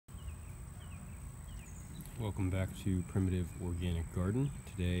Welcome back to Primitive Organic Garden.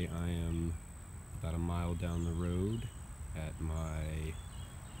 Today I am about a mile down the road at my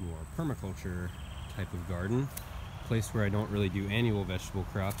more permaculture type of garden, a place where I don't really do annual vegetable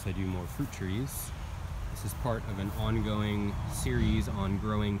crops, I do more fruit trees. This is part of an ongoing series on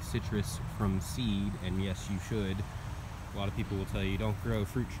growing citrus from seed, and yes, you should. A lot of people will tell you don't grow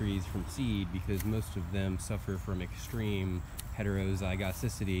fruit trees from seed because most of them suffer from extreme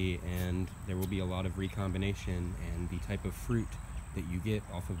heterozygosity and there will be a lot of recombination, and the type of fruit that you get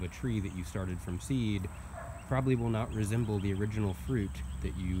off of a tree that you started from seed probably will not resemble the original fruit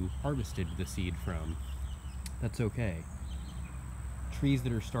that you harvested the seed from. That's okay. Trees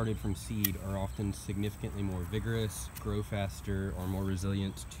that are started from seed are often significantly more vigorous, grow faster, or more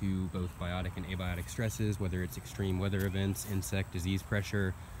resilient to both biotic and abiotic stresses, whether it's extreme weather events, insect, disease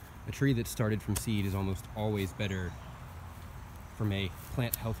pressure. A tree that started from seed is almost always better from a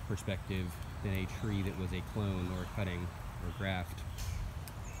plant health perspective than a tree that was a clone or a cutting or graft.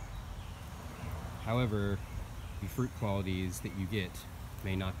 However, the fruit qualities that you get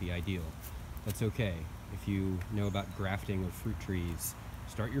may not be ideal. That's okay. If you know about grafting of fruit trees,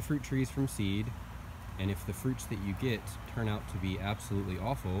 start your fruit trees from seed, and if the fruits that you get turn out to be absolutely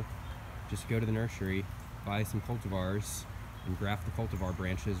awful, just go to the nursery, buy some cultivars, and graft the cultivar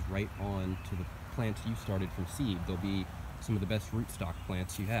branches right on to the plants you started from seed. They'll be some of the best rootstock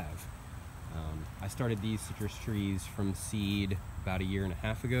plants you have. I started these citrus trees from seed about 1.5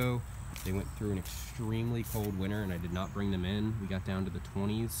 years ago. They went through an extremely cold winter and I did not bring them in. We got down to the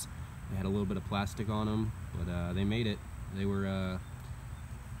 20s. They had a little bit of plastic on them, but they made it. They were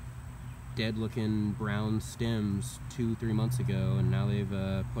dead looking brown stems 2-3 months ago, and now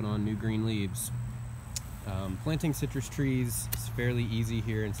they've put on new green leaves. Planting citrus trees is fairly easy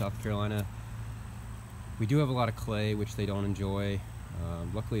here in South Carolina. We do have a lot of clay, which they don't enjoy.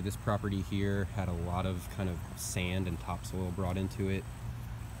 Luckily this property here had a lot of kind of sand and topsoil brought into it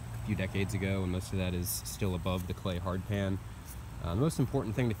a few decades ago, and most of that is still above the clay hardpan. The most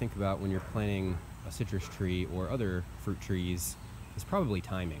important thing to think about when you're planting a citrus tree or other fruit trees is probably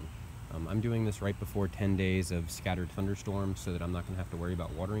timing. I'm doing this right before 10 days of scattered thunderstorms so that I'm not going to have to worry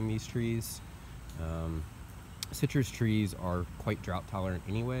about watering these trees. Citrus trees are quite drought tolerant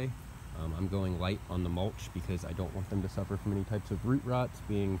anyway. I'm going light on the mulch because I don't want them to suffer from any types of root rots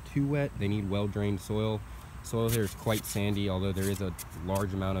being too wet. They need well-drained soil. Soil here is quite sandy, although there is a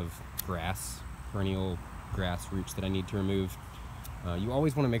large amount of grass, perennial grass roots that I need to remove. You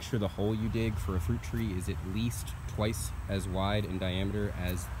always want to make sure the hole you dig for a fruit tree is at least twice as wide in diameter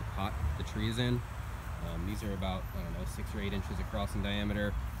as the pot the tree is in. These are about, 6 or 8 inches across in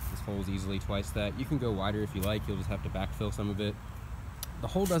diameter. This hole is easily twice that. You can go wider if you like, you'll just have to backfill some of it. The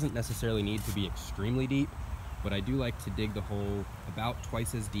hole doesn't necessarily need to be extremely deep, but I do like to dig the hole about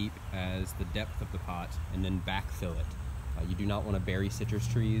twice as deep as the depth of the pot and then backfill it. You do not want to bury citrus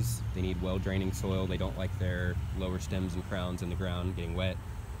trees. They need well-draining soil. They don't like their lower stems and crowns in the ground getting wet.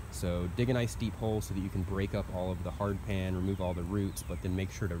 So dig a nice deep hole so that you can break up all of the hardpan, remove all the roots, but then make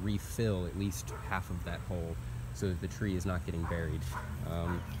sure to refill at least half of that hole so that the tree is not getting buried.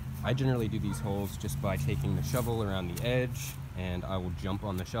 I generally do these holes just by taking the shovel around the edge, and I will jump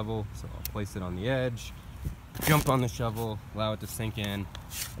on the shovel. So I'll place it on the edge, jump on the shovel, allow it to sink in.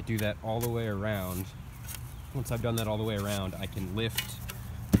 I do that all the way around. Once I've done that all the way around, I can lift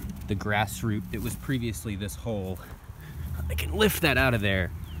the grass root that was previously this hole. I can lift that out of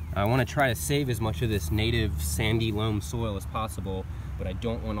there. I want to try to save as much of this native sandy loam soil as possible, but I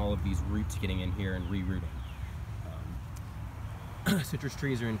don't want all of these roots getting in here and re-rooting. Citrus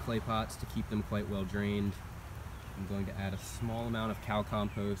trees are in clay pots to keep them quite well drained. I'm going to add a small amount of cow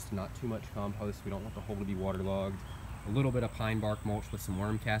compost, not too much compost. We don't want the hole to be waterlogged. A little bit of pine bark mulch with some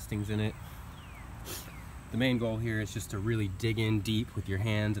worm castings in it. The main goal here is just to really dig in deep with your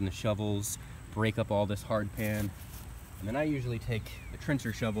hands and the shovels, break up all this hard pan. And then I usually take the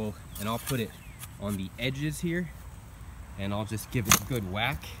trencher shovel and I'll put it on the edges here, and I'll just give it a good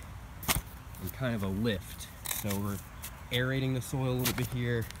whack and kind of a lift. So we're aerating the soil a little bit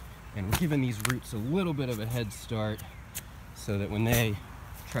here, and we're giving these roots a little bit of a head start so that when they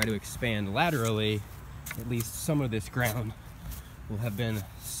try to expand laterally, at least some of this ground will have been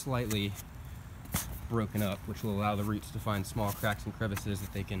slightly broken up, which will allow the roots to find small cracks and crevices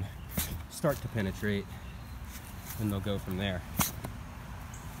that they can start to penetrate, and they'll go from there.